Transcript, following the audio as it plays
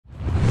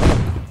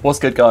What's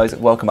good guys,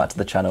 welcome back to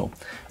the channel.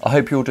 I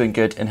hope you're all doing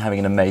good and having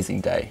an amazing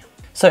day.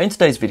 So in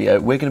today's video,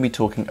 we're going to be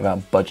talking about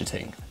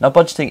budgeting. Now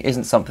budgeting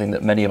isn't something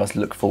that many of us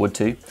look forward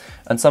to,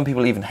 and some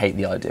people even hate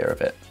the idea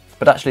of it.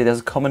 But actually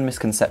there's a common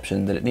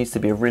misconception that it needs to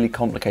be a really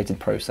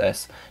complicated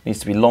process, needs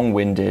to be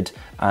long-winded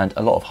and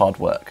a lot of hard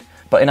work.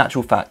 But in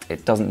actual fact,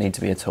 it doesn't need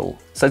to be at all.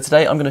 So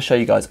today I'm going to show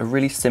you guys a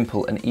really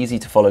simple and easy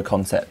to follow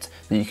concept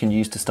that you can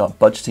use to start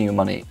budgeting your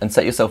money and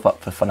set yourself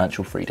up for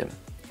financial freedom.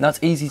 Now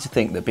it's easy to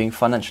think that being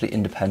financially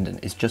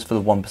independent is just for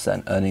the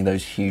 1% earning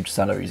those huge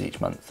salaries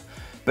each month.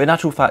 But in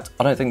actual fact,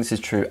 I don't think this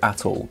is true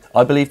at all.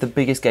 I believe the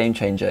biggest game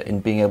changer in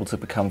being able to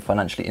become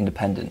financially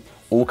independent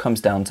all comes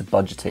down to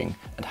budgeting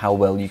and how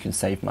well you can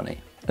save money.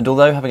 And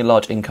although having a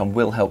large income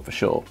will help for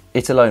sure,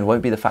 it alone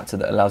won't be the factor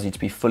that allows you to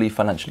be fully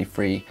financially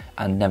free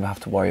and never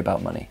have to worry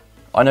about money.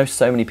 I know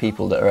so many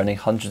people that are earning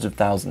hundreds of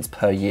thousands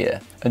per year,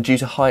 and due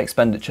to high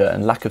expenditure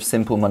and lack of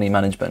simple money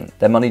management,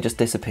 their money just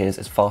disappears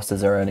as fast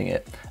as they're earning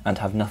it and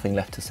have nothing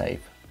left to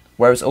save.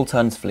 Whereas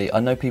alternatively, I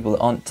know people that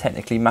aren't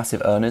technically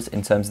massive earners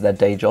in terms of their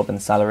day job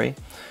and salary,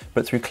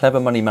 but through clever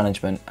money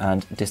management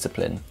and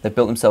discipline, they've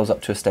built themselves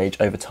up to a stage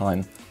over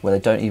time where they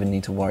don't even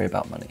need to worry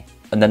about money,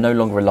 and they're no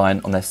longer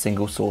reliant on their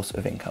single source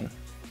of income.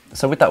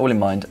 So with that all in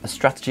mind, a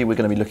strategy we're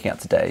going to be looking at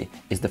today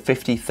is the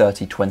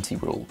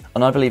 50-30-20 rule,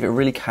 and I believe it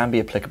really can be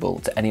applicable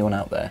to anyone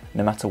out there,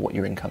 no matter what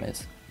your income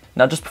is.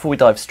 Now just before we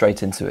dive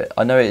straight into it,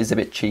 I know it is a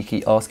bit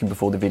cheeky asking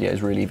before the video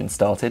is really even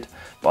started,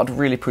 but I'd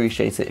really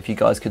appreciate it if you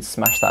guys could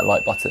smash that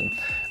like button,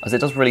 as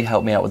it does really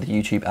help me out with the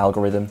YouTube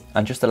algorithm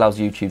and just allows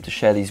YouTube to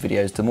share these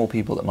videos to more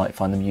people that might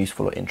find them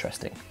useful or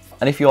interesting.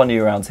 And if you are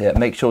new around here,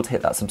 make sure to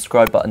hit that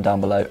subscribe button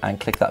down below and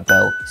click that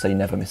bell so you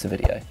never miss a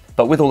video.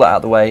 But with all that out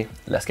of the way,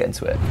 let's get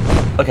into it.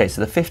 Okay,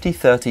 so the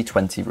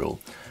 50-30-20 rule.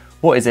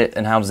 What is it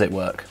and how does it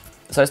work?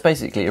 So it's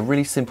basically a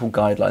really simple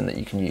guideline that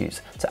you can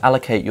use to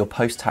allocate your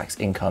post-tax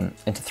income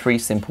into 3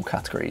 simple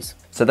categories.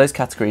 So those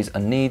categories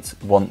are needs,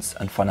 wants,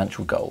 and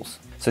financial goals.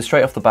 So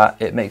straight off the bat,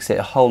 it makes it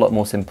a whole lot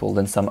more simple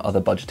than some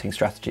other budgeting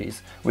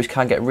strategies, which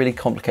can get really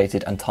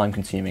complicated and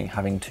time-consuming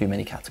having too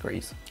many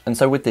categories. And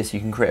so with this,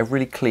 you can create a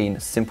really clean,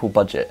 simple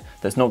budget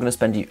that's not going to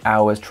spend you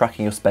hours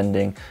tracking your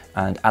spending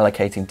and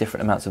allocating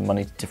different amounts of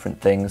money to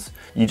different things.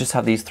 You just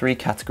have these 3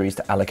 categories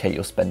to allocate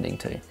your spending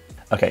to.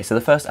 Okay, so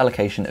the first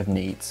allocation of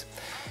needs.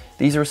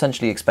 These are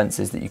essentially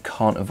expenses that you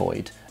can't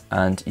avoid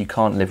and you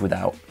can't live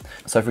without.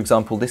 So for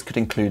example, this could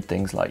include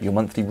things like your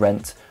monthly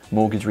rent,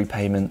 mortgage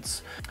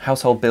repayments,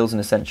 household bills and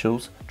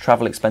essentials,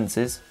 travel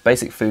expenses,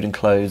 basic food and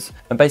clothes,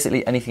 and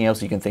basically anything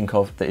else you can think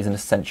of that is an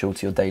essential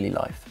to your daily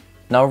life.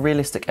 Now a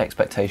realistic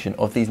expectation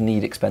of these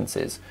need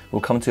expenses will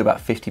come to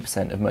about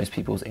 50% of most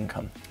people's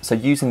income. So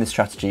using this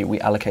strategy,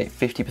 we allocate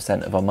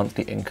 50% of our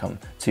monthly income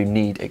to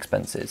need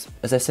expenses,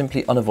 as they're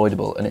simply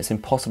unavoidable and it's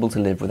impossible to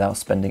live without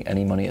spending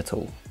any money at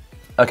all.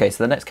 Okay,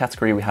 so the next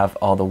category we have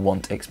are the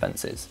want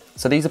expenses.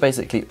 So these are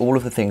basically all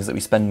of the things that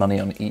we spend money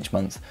on each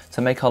month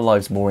to make our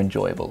lives more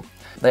enjoyable.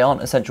 They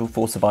aren't essential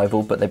for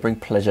survival, but they bring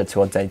pleasure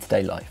to our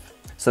day-to-day life.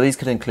 So these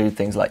could include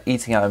things like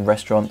eating out in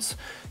restaurants,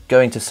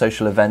 going to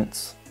social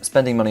events,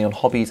 spending money on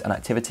hobbies and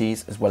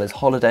activities, as well as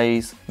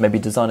holidays, maybe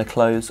designer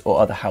clothes or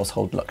other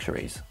household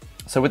luxuries.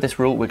 So with this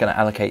rule, we're going to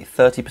allocate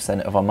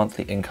 30% of our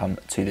monthly income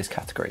to this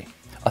category.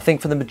 I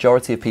think for the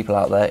majority of people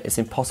out there, it's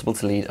impossible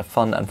to lead a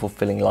fun and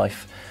fulfilling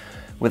life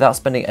without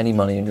spending any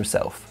money on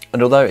yourself.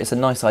 And although it's a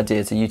nice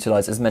idea to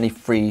utilise as many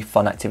free,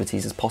 fun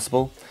activities as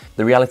possible,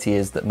 the reality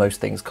is that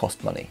most things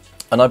cost money.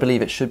 And I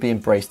believe it should be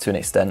embraced to an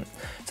extent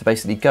to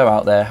basically go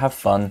out there, have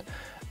fun,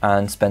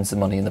 and spend some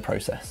money in the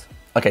process.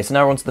 Okay, so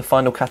now we're on to the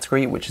final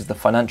category, which is the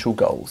financial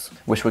goals,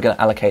 which we're going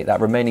to allocate that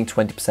remaining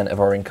 20% of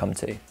our income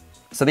to.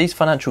 So these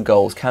financial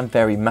goals can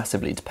vary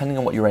massively depending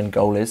on what your end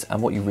goal is and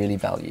what you really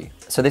value.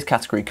 So this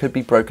category could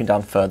be broken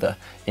down further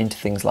into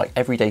things like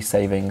everyday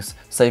savings,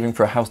 saving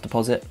for a house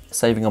deposit,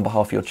 saving on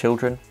behalf of your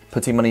children,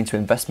 putting money into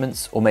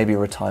investments, or maybe a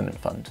retirement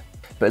fund.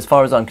 But as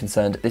far as I'm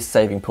concerned, this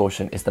saving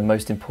portion is the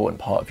most important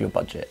part of your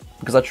budget,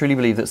 because I truly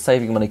believe that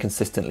saving money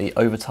consistently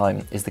over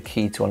time is the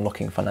key to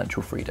unlocking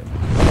financial freedom.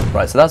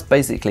 Right, so that's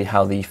basically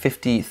how the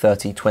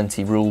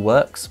 50-30-20 rule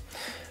works.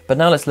 But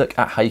now let's look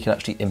at how you can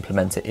actually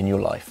implement it in your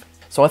life.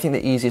 So I think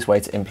the easiest way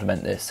to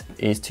implement this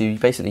is to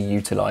basically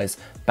utilise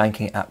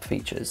banking app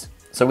features.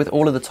 So with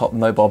all of the top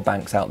mobile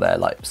banks out there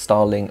like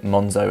Starling,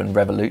 Monzo and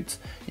Revolut,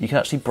 you can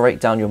actually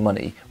break down your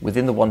money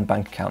within the one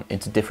bank account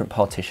into different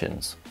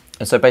partitions.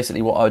 And so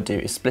basically what I would do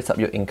is split up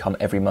your income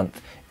every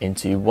month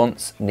into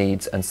wants,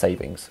 needs and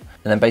savings,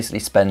 and then basically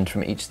spend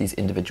from each of these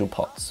individual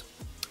pots.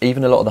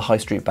 Even a lot of the high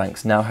street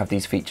banks now have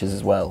these features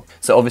as well.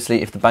 So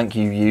obviously if the bank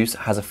you use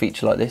has a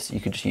feature like this, you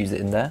could just use it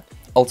in there.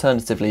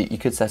 Alternatively, you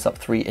could set up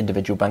 3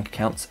 individual bank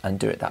accounts and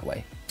do it that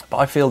way. But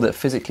I feel that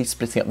physically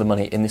splitting up the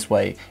money in this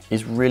way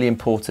is really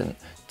important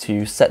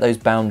to set those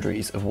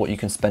boundaries of what you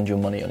can spend your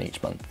money on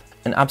each month.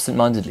 And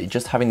absent-mindedly,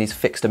 just having these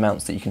fixed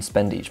amounts that you can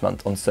spend each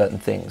month on certain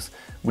things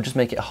will just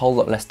make it a whole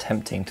lot less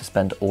tempting to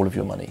spend all of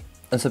your money.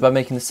 And so by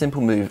making the simple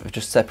move of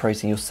just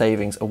separating your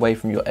savings away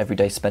from your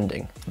everyday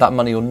spending, that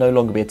money will no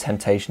longer be a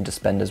temptation to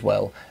spend as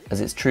well, as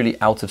it's truly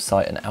out of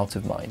sight and out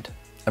of mind.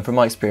 And from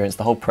my experience,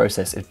 the whole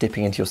process of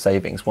dipping into your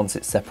savings once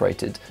it's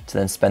separated to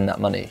then spend that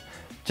money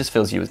just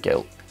fills you with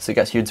guilt. So it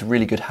gets you into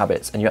really good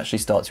habits and you actually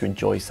start to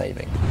enjoy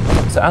saving.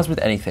 So as with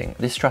anything,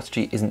 this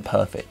strategy isn't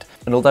perfect.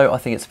 And although I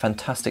think it's a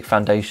fantastic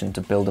foundation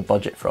to build a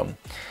budget from,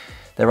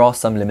 there are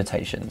some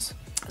limitations.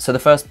 So the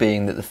first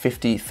being that the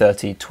 50,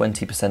 30,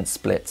 20%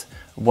 split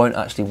won't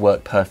actually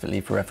work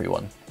perfectly for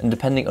everyone. And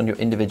depending on your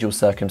individual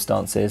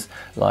circumstances,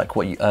 like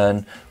what you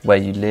earn, where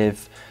you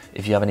live,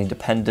 if you have any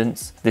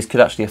dependents, this could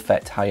actually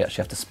affect how you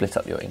actually have to split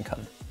up your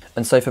income.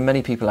 And so for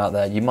many people out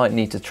there, you might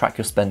need to track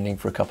your spending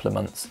for a couple of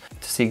months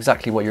to see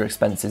exactly what your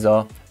expenses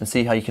are and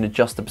see how you can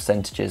adjust the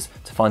percentages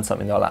to find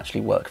something that'll actually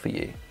work for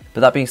you.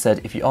 But that being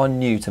said, if you are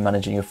new to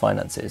managing your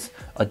finances,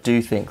 I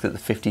do think that the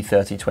 50,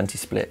 30, 20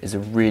 split is a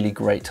really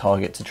great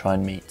target to try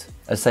and meet,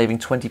 as saving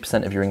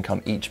 20% of your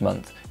income each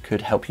month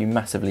could help you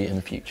massively in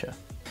the future.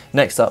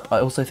 Next up, I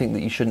also think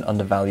that you shouldn't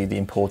undervalue the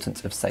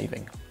importance of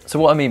saving. So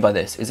what I mean by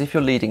this is if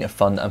you're leading a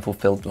fun and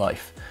fulfilled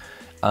life,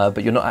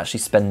 but you're not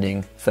actually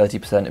spending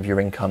 30% of your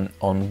income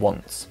on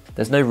wants,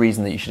 there's no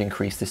reason that you should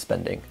increase this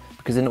spending,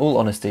 because in all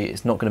honesty,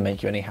 it's not going to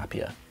make you any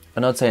happier.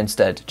 And I'd say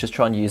instead, just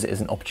try and use it as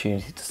an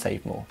opportunity to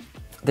save more.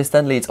 This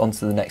then leads on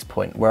to the next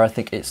point, where I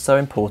think it's so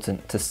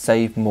important to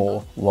save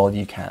more while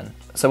you can.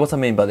 So what I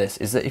mean by this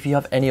is that if you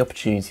have any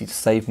opportunity to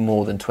save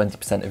more than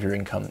 20% of your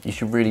income, you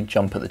should really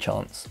jump at the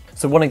chance.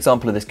 So one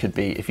example of this could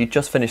be if you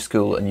just finished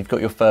school and you've got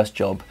your first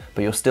job,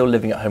 but you're still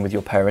living at home with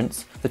your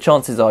parents, the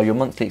chances are your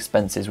monthly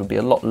expenses would be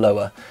a lot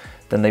lower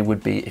than they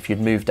would be if you'd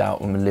moved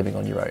out and were living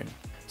on your own.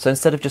 So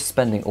instead of just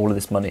spending all of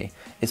this money,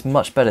 it's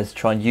much better to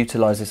try and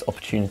utilise this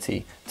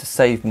opportunity to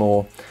save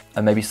more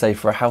and maybe save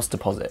for a house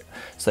deposit.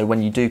 So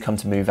when you do come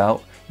to move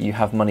out, you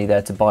have money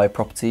there to buy a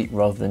property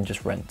rather than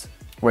just rent.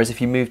 Whereas if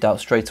you moved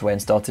out straight away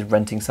and started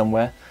renting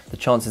somewhere, the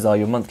chances are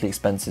your monthly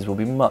expenses will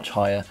be much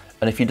higher,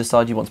 and if you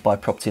decide you want to buy a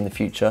property in the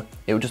future,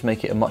 it will just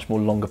make it a much more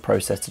longer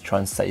process to try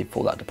and save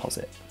for that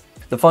deposit.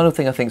 The final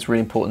thing I think is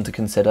really important to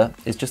consider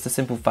is just the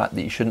simple fact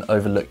that you shouldn't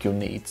overlook your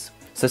needs.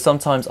 So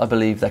sometimes I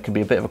believe there can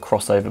be a bit of a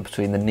crossover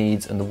between the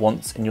needs and the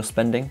wants in your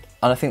spending,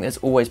 and I think there's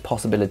always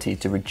possibility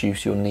to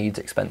reduce your needs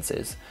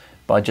expenses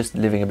by just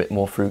living a bit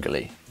more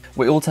frugally.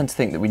 We all tend to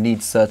think that we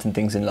need certain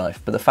things in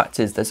life, but the fact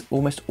is there's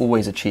almost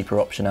always a cheaper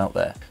option out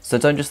there. So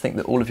don't just think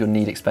that all of your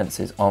need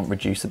expenses aren't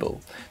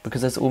reducible,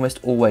 because there's almost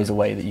always a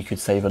way that you could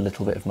save a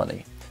little bit of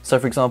money. So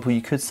for example,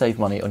 you could save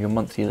money on your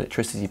monthly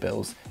electricity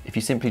bills if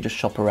you simply just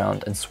shop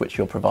around and switch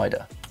your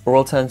provider. Or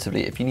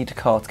alternatively, if you need a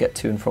car to get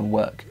to and from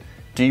work,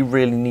 do you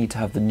really need to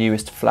have the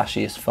newest,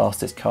 flashiest,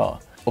 fastest car?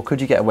 Or could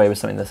you get away with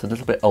something that's a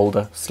little bit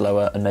older,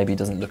 slower, and maybe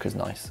doesn't look as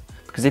nice?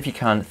 Because if you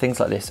can, things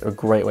like this are a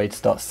great way to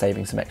start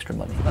saving some extra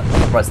money.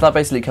 Right, so that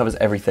basically covers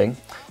everything.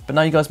 But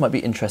now you guys might be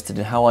interested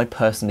in how I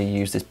personally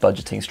use this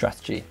budgeting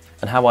strategy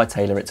and how I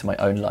tailor it to my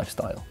own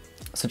lifestyle.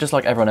 So just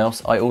like everyone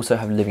else, I also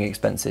have living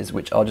expenses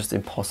which are just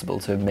impossible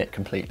to omit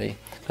completely.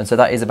 And so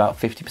that is about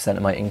 50%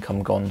 of my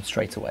income gone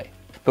straight away.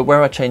 But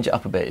where I change it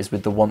up a bit is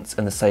with the wants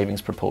and the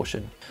savings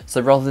proportion. So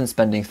rather than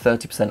spending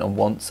 30% on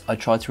wants, I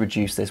try to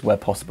reduce this where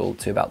possible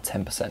to about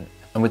 10%.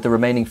 And with the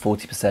remaining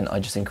 40%, I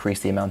just increase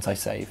the amount I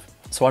save.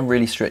 So I'm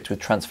really strict with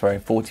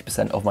transferring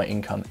 40% of my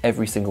income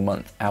every single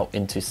month out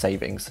into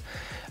savings.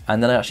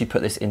 And then I actually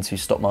put this into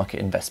stock market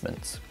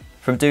investments.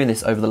 From doing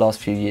this over the last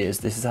few years,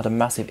 this has had a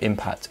massive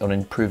impact on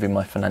improving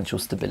my financial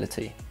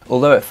stability.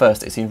 Although at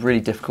first it seemed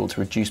really difficult to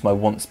reduce my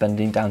want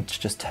spending down to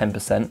just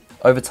 10%,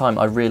 over time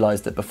I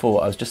realised that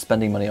before I was just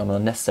spending money on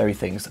unnecessary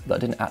things that I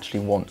didn't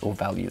actually want or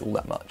value all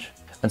that much.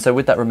 And so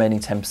with that remaining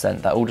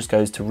 10%, that all just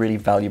goes to really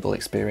valuable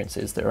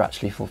experiences that are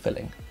actually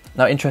fulfilling.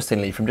 Now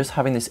interestingly, from just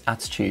having this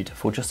attitude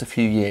for just a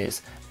few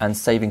years and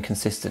saving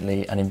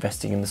consistently and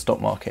investing in the stock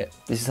market,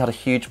 this has had a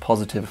huge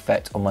positive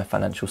effect on my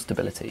financial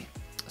stability.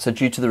 So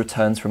due to the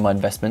returns from my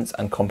investments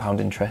and compound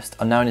interest,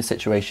 I'm now in a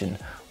situation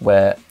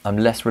where I'm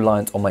less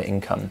reliant on my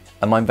income,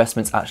 and my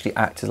investments actually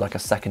act as like a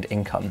second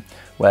income,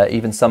 where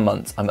even some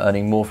months I'm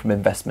earning more from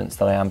investments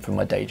than I am from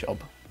my day job.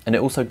 And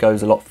it also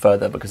goes a lot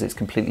further because it's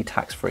completely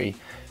tax-free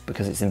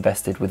because it's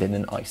invested within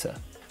an ISA.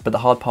 But the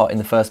hard part in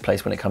the first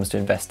place when it comes to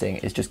investing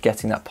is just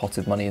getting that pot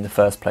of money in the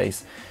first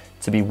place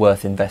to be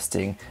worth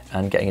investing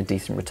and getting a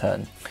decent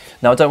return.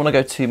 Now I don't want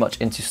to go too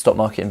much into stock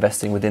market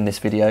investing within this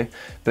video,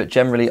 but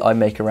generally I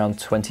make around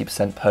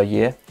 20% per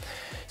year.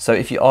 So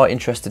if you are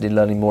interested in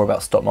learning more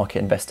about stock market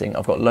investing,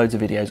 I've got loads of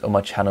videos on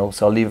my channel,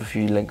 so I'll leave a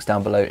few links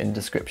down below in the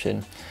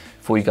description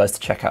for you guys to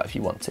check out if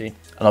you want to. And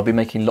I'll be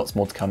making lots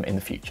more to come in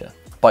the future.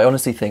 But I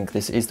honestly think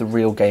this is the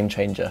real game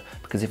changer,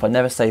 because if I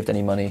never saved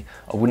any money,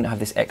 I wouldn't have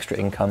this extra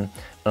income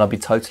and I'd be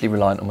totally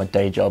reliant on my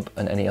day job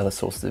and any other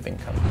sources of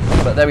income.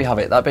 But there we have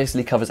it, that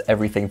basically covers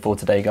everything for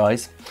today,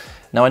 guys.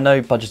 Now I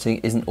know budgeting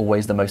isn't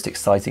always the most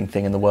exciting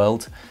thing in the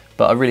world,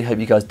 but I really hope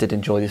you guys did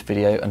enjoy this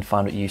video and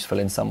found it useful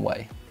in some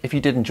way. If you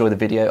did enjoy the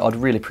video, I'd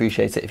really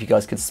appreciate it if you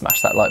guys could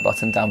smash that like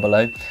button down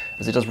below,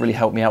 as it does really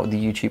help me out with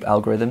the YouTube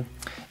algorithm.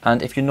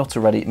 And if you're not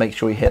already, make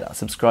sure you hit that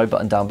subscribe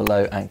button down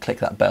below and click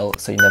that bell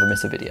so you never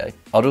miss a video.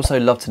 I'd also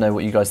love to know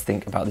what you guys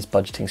think about this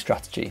budgeting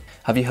strategy.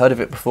 Have you heard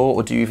of it before,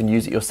 or do you even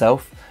use it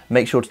yourself?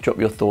 Make sure to drop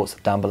your thoughts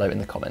down below in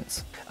the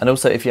comments. And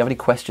also, if you have any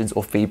questions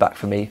or feedback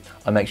for me,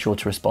 I make sure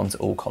to respond to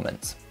all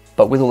comments.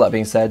 But with all that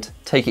being said,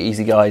 take it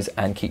easy guys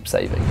and keep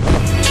saving.